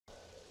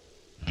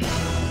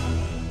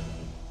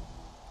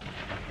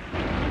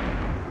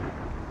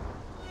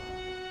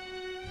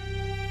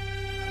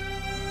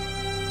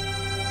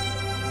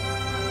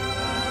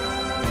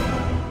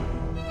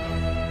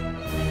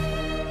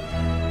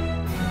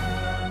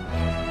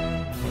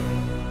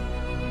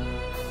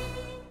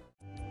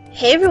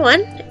Hey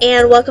everyone,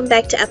 and welcome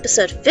back to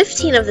episode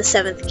 15 of The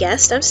Seventh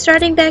Guest. I'm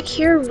starting back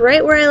here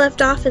right where I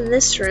left off in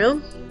this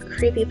room.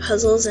 Creepy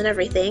puzzles and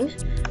everything.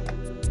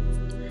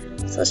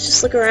 So let's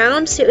just look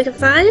around, see what we can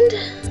find.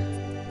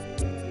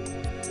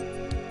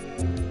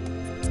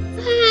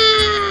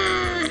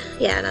 Ah!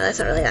 Yeah, no, that's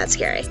not really that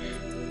scary.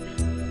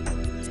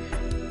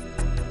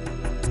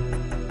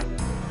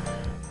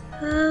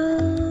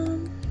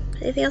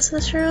 Anything else in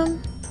this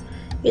room?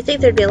 You'd think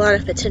there'd be a lot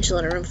of potential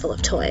in a room full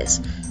of toys.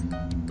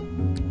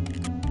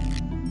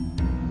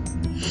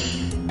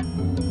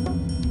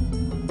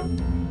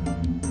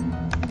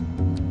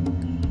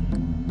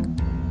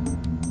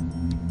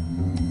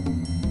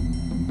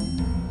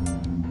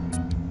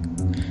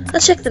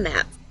 Let's check the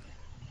map.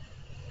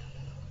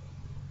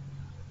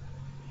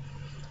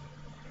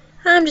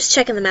 I'm just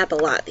checking the map a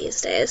lot these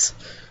days.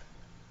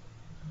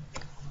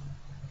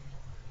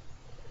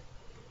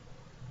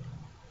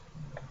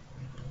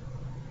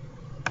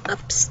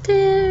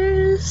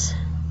 Upstairs.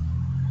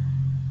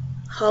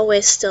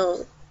 Hallway's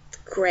still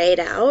grayed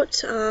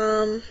out.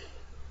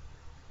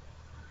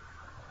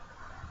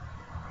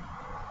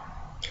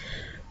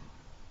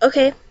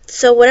 Okay,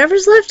 so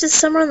whatever's left is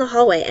somewhere in the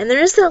hallway, and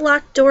there is that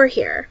locked door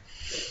here.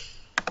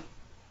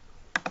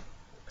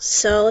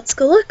 So let's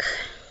go look.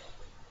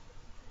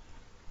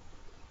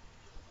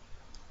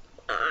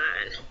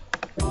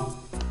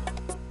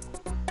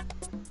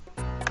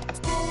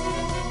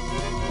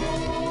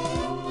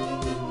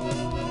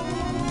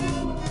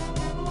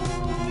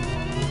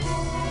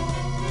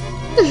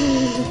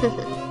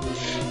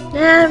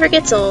 Never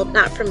gets old,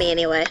 not for me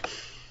anyway.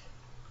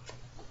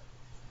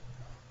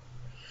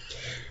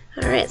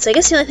 Alright, so I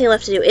guess the only thing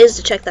left to do is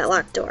to check that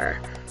locked door.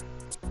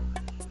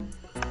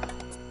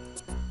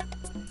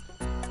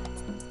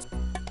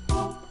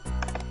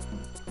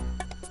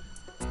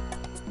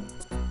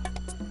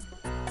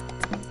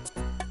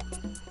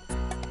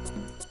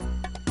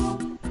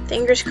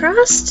 Fingers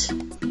crossed.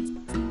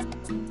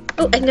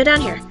 Oh, I can go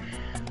down here.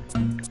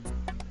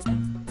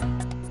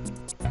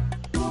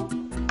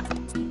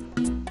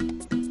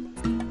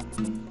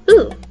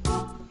 Ooh.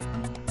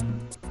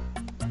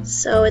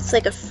 So it's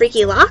like a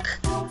freaky lock?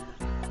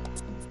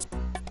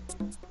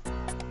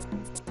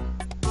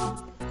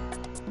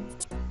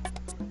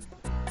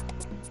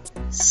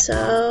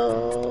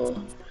 So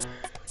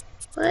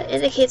what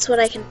indicates what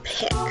I can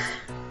pick?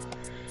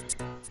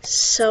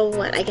 So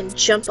what, I can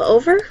jump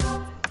over?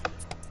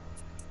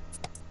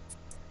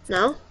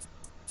 No?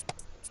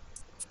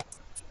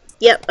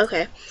 Yep,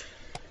 okay.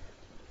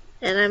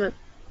 And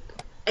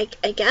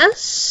I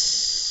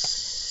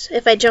guess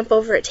if I jump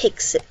over it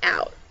takes it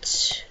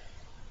out.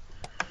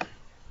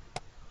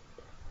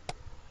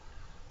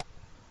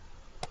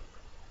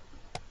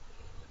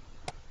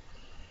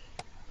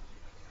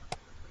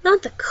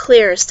 Not the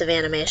clearest of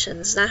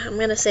animations, I'm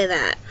gonna say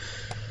that.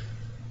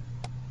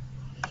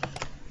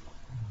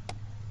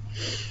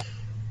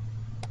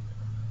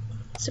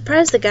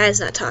 Surprised the guy's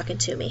not talking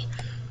to me.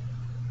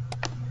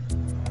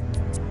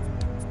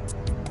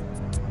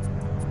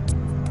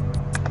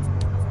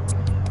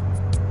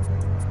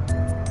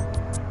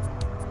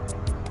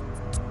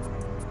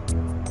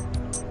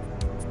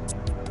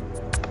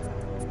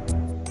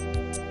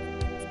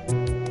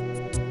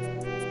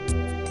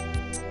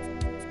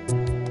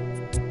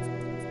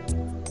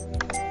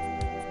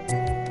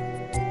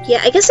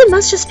 Yeah, I guess it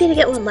must just be to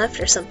get one left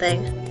or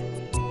something.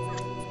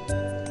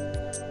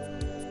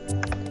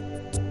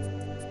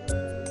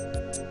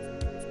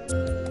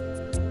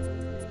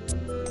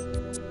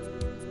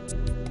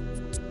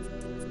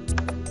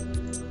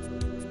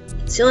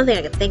 It's the only thing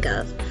I can think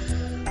of.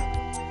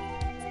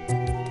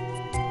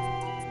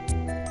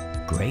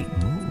 Great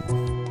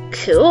move.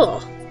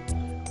 Cool.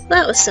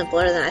 That was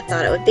simpler than I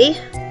thought it would be.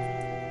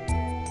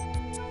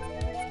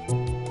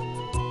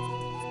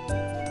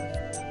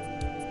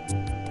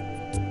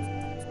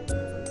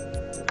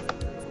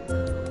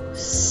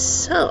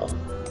 So,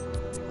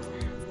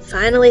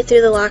 finally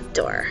through the locked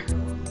door.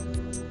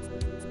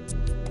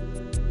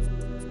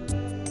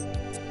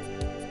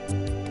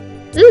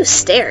 Ooh,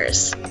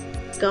 stairs.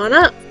 Going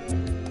up.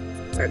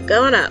 We're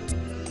going up.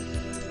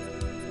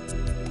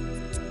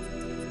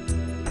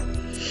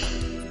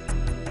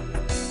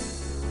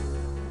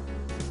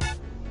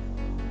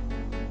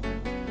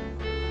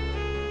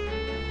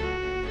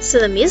 So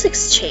the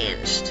music's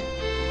changed.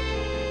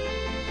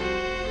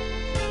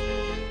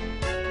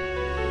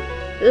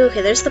 Ooh,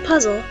 okay, there's the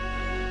puzzle.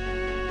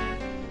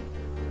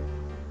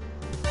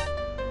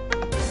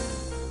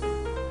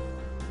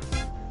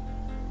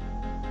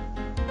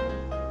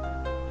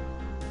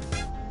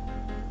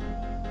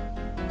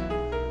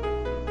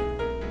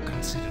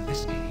 Consider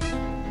this game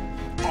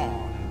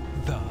on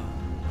the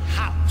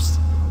house.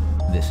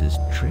 This is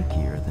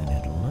trickier than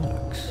it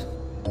looks.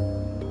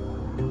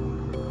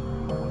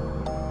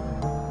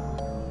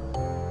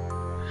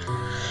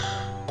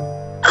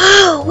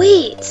 Oh,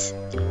 wait!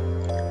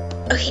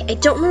 Okay, I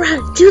don't remember how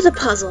to do the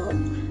puzzle,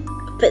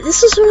 but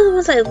this was one of the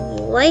ones I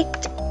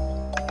liked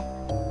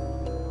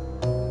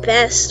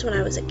best when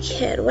I was a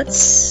kid.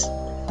 What's...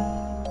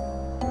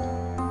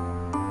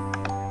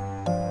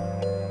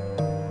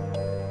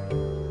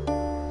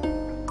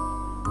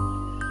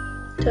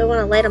 Do I want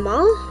to light them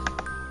all?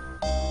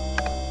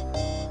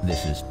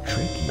 This is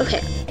trickier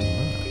Okay. than it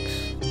looks.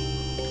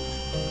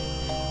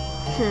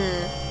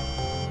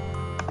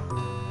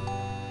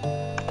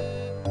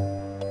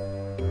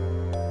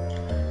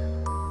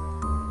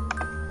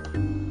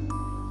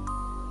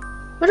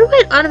 Wonder why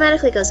it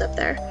automatically goes up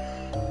there.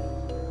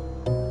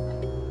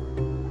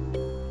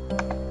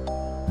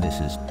 This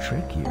is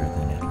trickier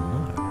than it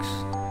looks.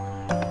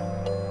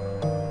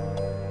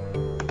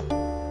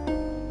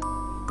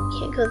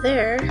 Can't go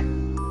there.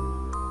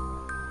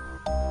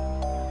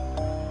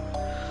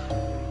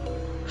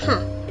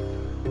 Huh.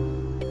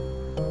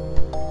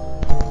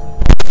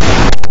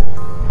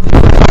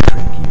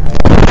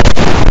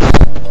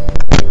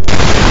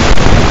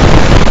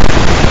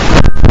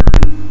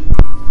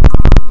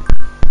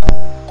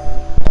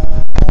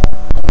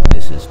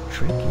 This is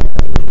trickier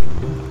than it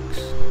looks.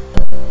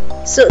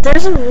 So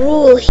there's a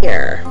rule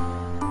here.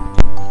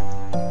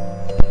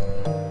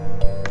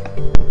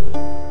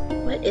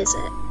 What is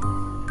it?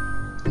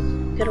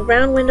 Got a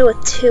round window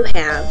with 2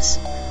 halves.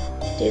 I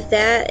can do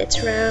that,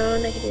 it's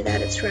round. I can do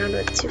that, it's round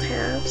with 2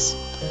 halves.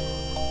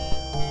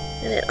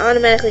 And it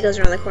automatically goes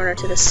around the corner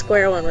to the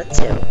square one with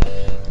 2.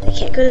 I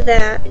can't go to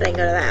that, but I can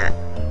go to that.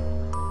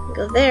 I can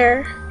go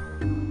there.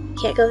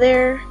 Can't go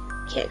there.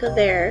 Can't go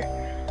there.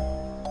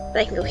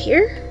 But I can go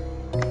here?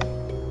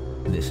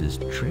 This is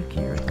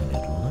trickier than it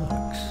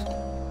looks.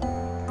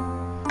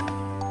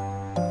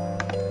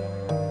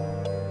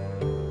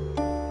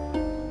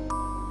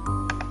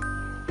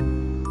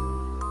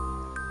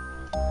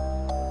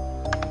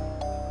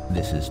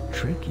 This is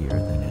trickier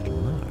than it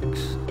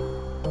looks.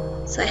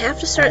 So I have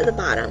to start at the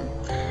bottom.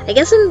 I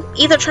guess I'm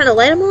either trying to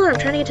light them all or I'm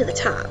trying to get to the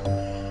top.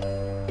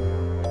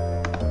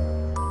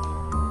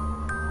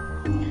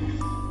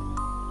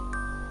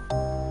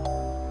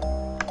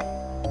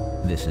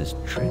 This is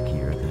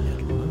trickier than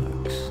it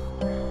looks.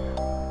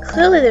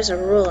 Clearly there's a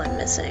rule I'm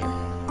missing.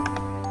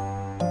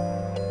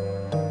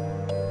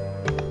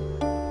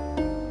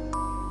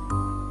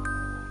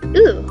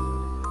 Ooh.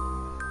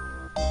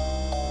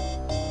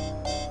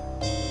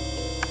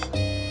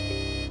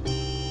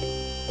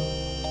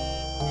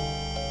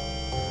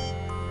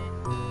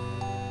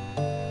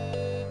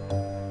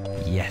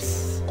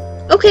 Yes.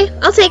 Okay,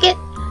 I'll take it.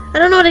 I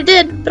don't know what I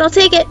did, but I'll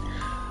take it.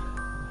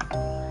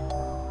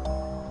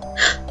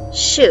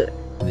 Shoot.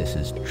 This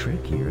is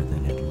trickier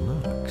than it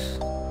looks.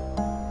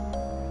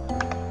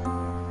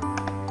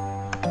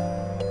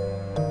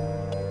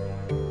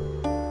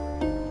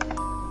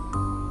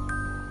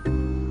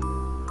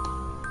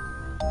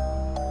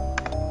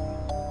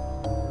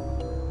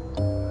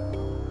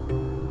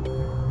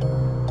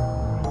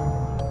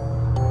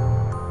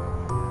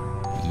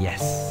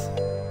 Yes.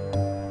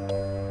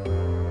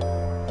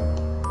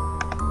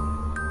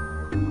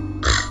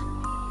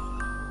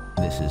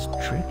 This is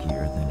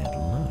trickier than it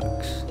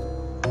looks.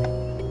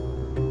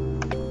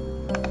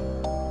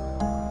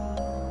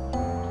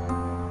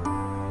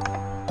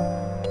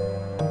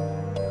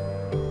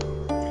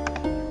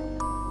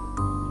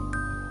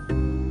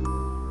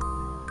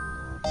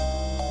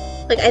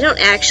 Like, I don't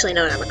actually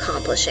know what I'm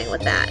accomplishing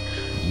with that,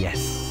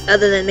 Yes.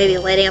 other than maybe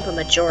lighting up a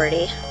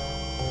majority.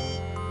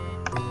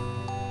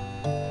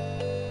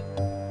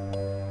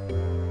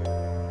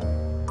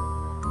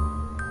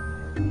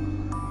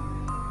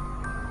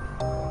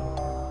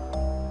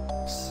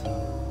 So,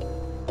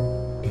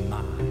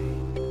 my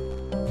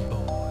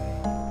boy,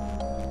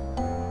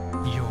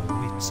 your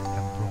wits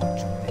have brought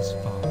you this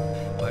far,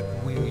 but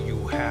will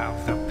you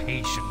have the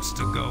patience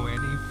to go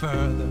any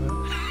further?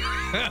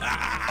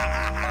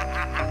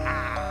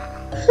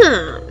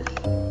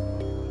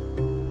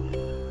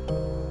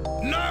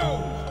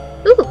 No!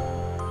 Ooh.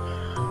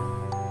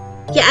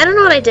 Yeah, I don't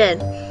know what I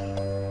did.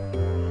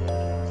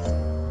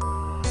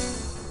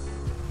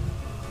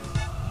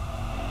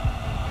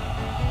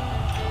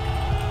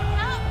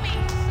 Help me!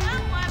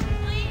 Someone,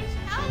 please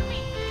help me!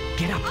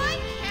 Get up! I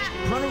can't.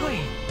 Run away!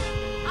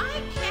 I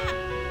can't.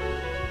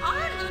 I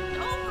looked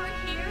over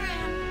here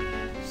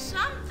and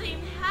something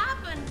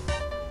happened.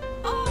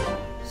 Oh,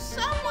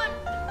 someone,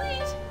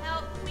 please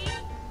help me!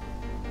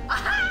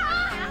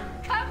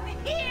 Come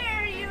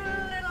here, you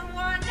little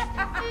one!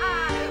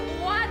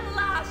 One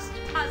last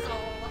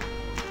puzzle.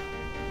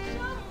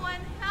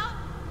 Someone help!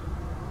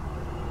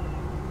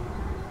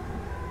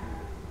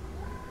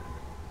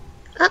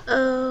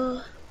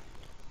 Uh-oh.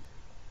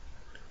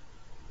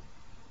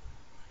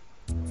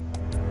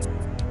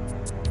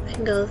 I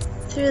can go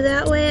through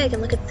that way. I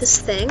can look at this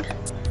thing.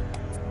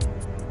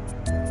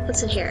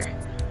 What's in here?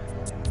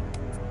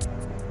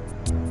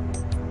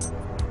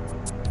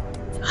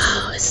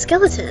 Oh, a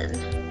skeleton.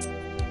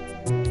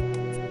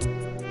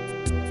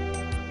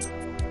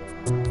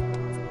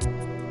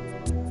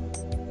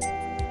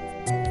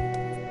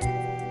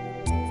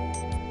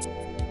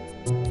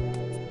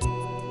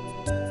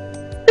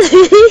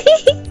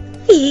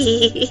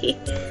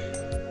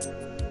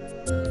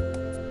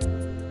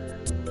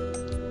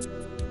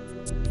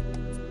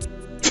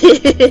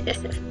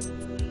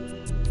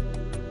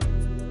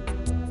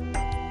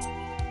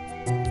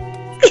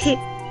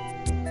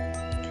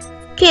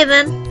 Okay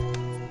then.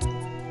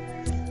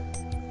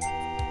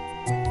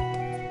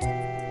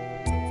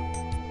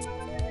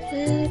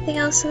 anything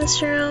else in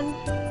this room?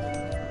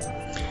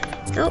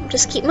 Nope,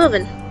 just keep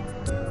moving.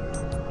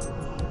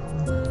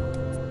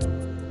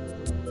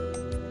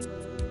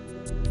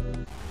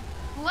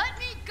 Let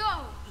me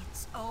go!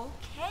 It's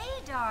okay,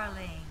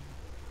 darling.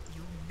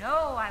 You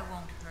know I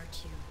won't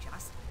hurt you.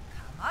 Just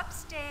come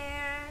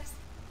upstairs.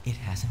 It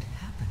hasn't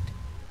happened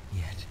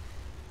yet.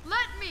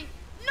 Let me!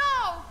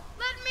 No!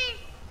 Let me!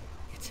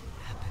 It's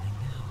happening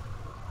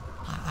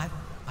now.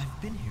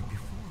 I've been here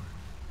before.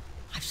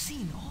 I've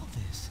seen all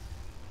this.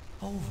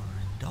 Over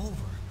and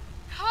over.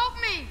 Help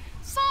me!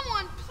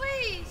 Someone,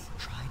 please!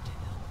 Tried to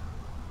help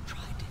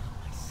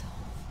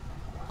myself.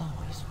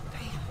 Always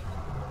failing.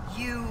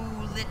 You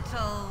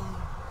little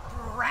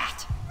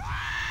brat.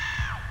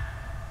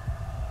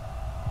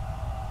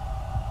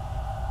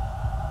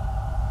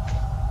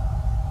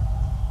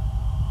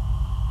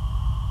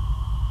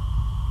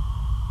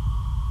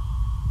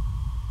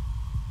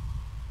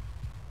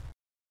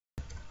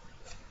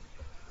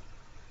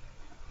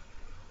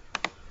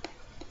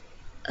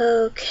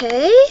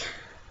 Okay.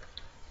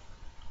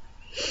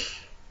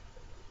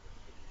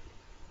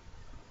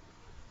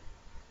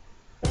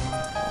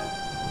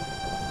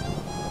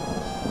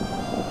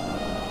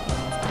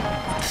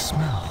 The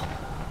smell.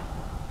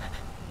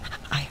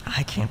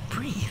 I can't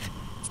breathe.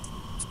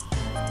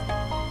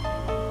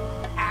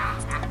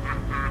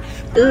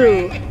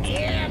 Ooh.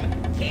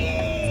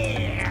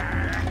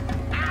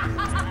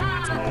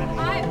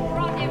 I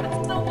brought him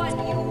the one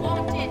you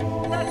wanted,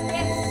 the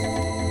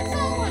best.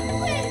 Someone,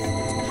 please!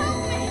 Help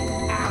me!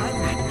 I'm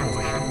that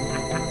boy.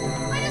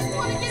 I just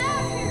want to get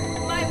out of here!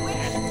 My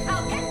wish,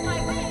 I'll get my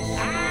wish.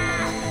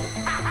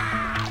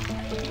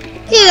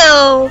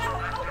 Ew.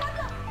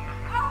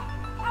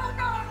 Oh,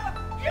 no!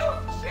 You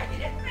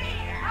cheated me!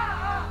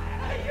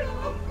 You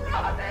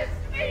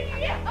promised me!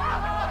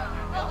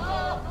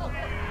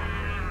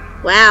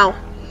 Wow.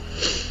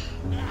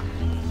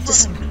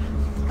 Just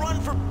Run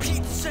for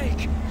Pete's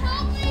sake.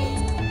 Help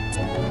me!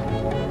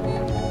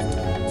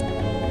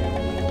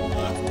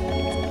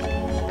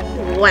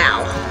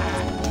 wow.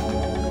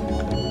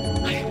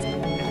 I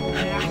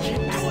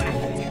can't do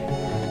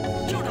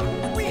anything. You're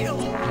not real.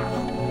 No,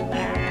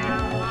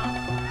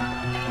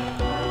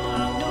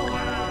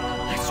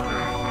 I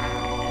swear.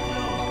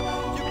 No,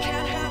 you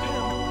can't have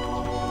him.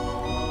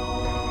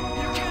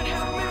 You can't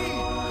have me.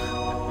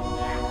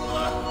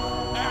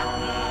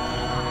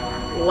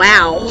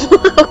 Wow.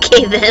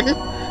 Okay then.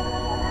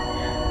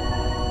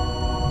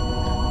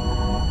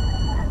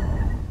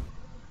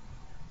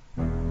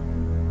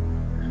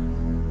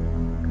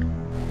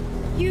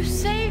 You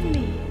saved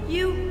me.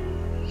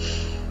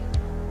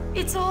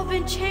 It's all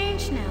been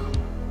changed now.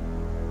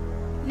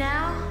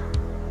 Now,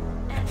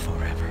 And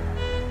forever.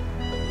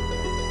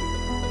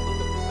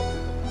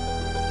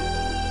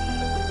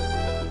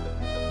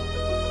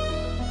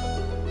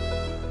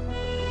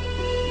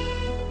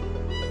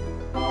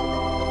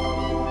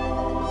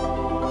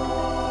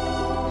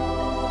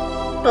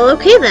 Well,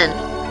 okay then.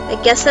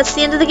 I guess that's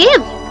the end of the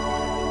game.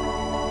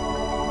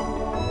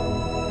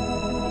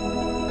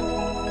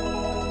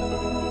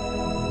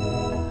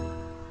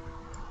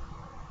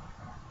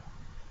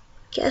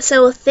 Guess I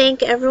will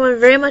thank everyone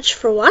very much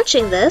for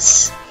watching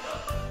this.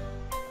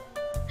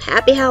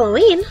 Happy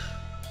Halloween!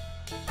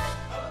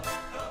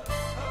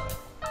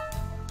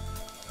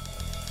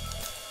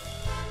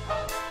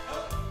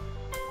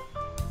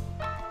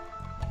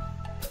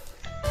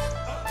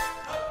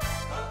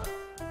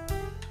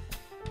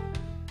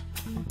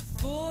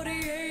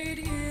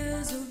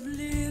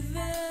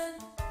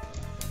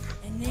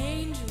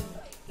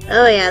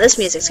 Oh yeah, this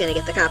music's gonna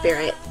get the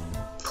copyright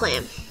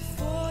claim.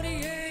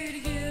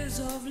 48 years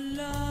of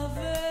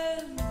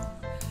loving,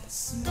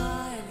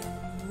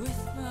 smiling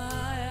with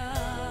my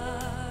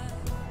eye.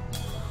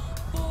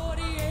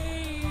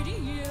 48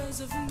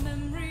 years of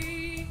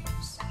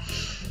memories,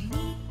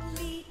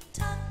 neatly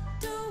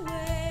tucked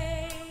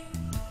away.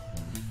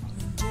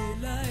 When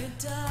daylight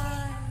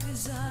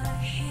dies, I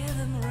hear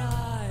them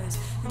rise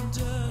and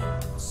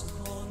dance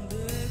upon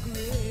their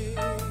grave.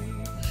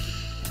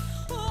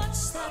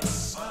 What's that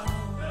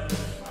sound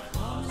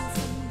coming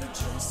from the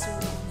dresser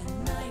in the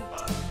night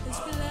as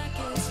black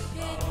as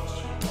pitch?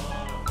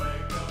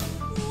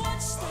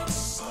 What's that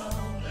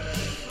sound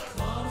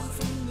coming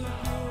from the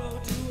bureau?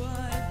 Do I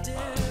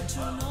dare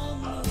turn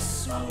on the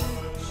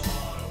switch?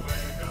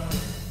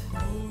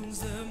 Bones,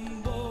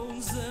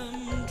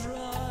 them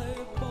dry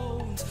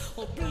bones,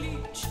 all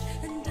bleached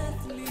and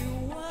deathly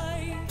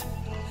white.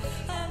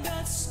 I've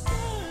got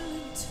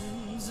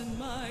skeletons in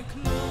my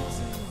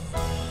closet.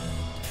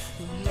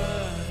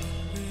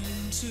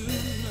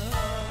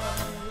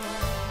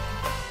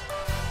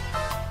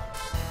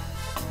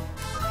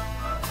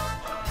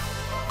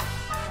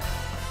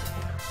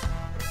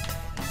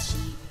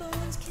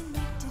 Cheekbones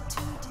connected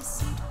to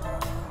deceitful,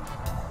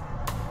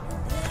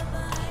 and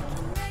thereby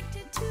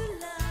connected to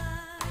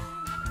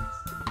lies.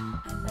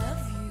 I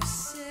love you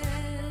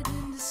said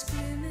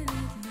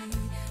indiscriminately.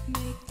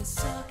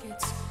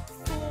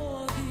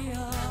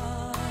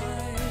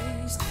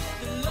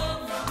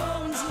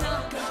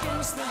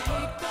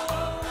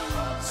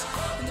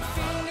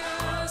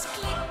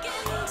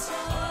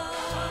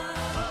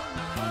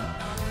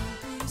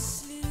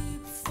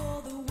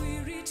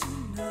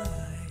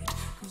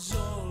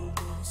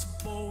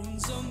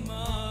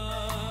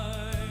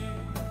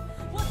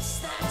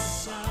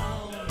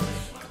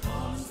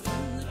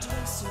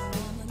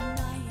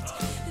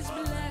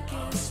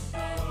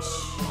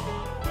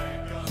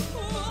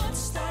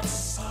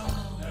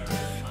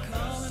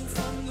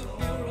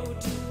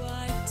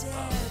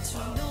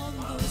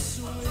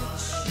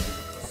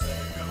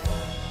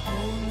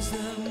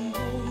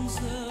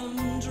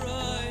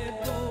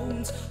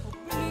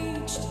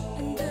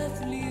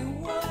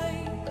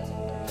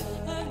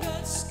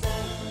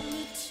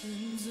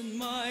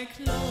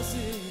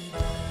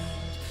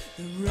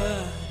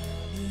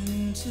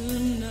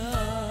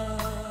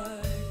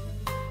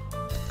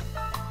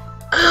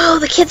 Oh,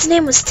 the kid's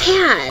name was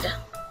Tad.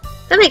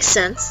 That makes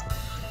sense.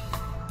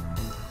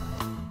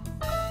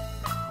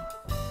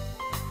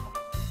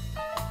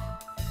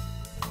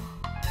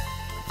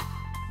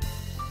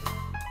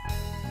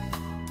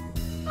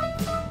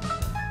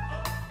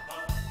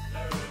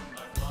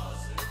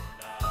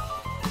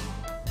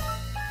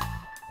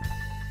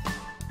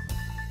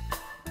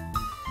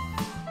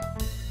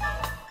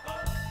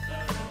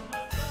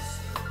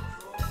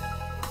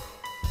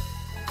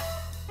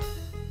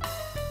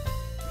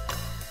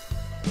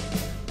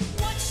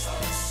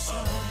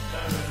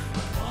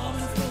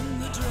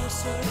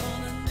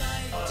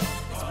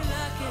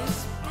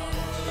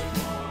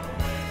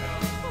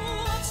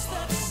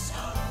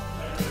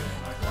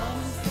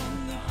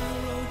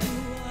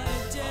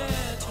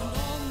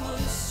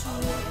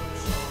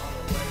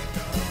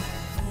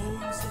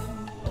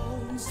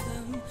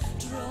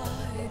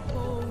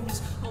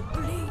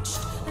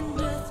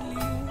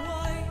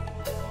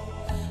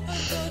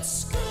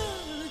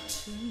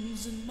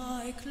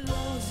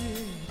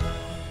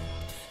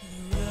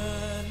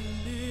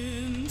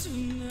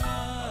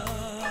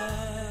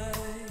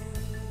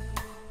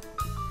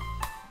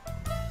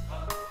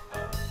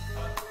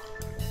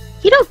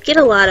 You don't get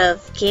a lot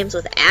of games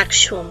with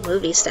actual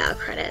movie style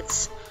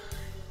credits.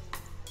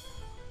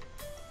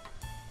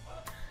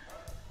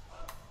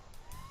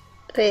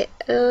 Wait,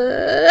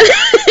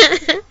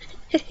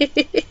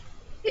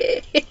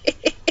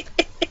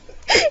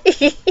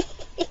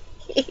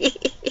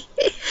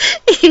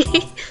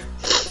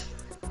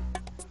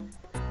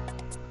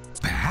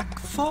 Back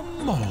for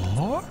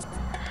more?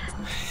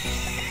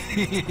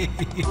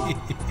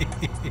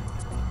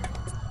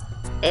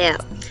 Yeah.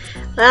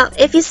 Well,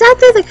 if you sat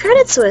through the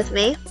credits with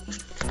me,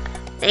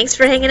 thanks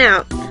for hanging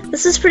out.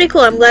 This is pretty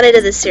cool. I'm glad I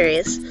did this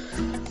series.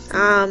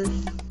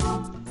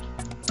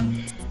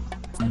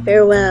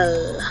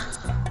 Farewell.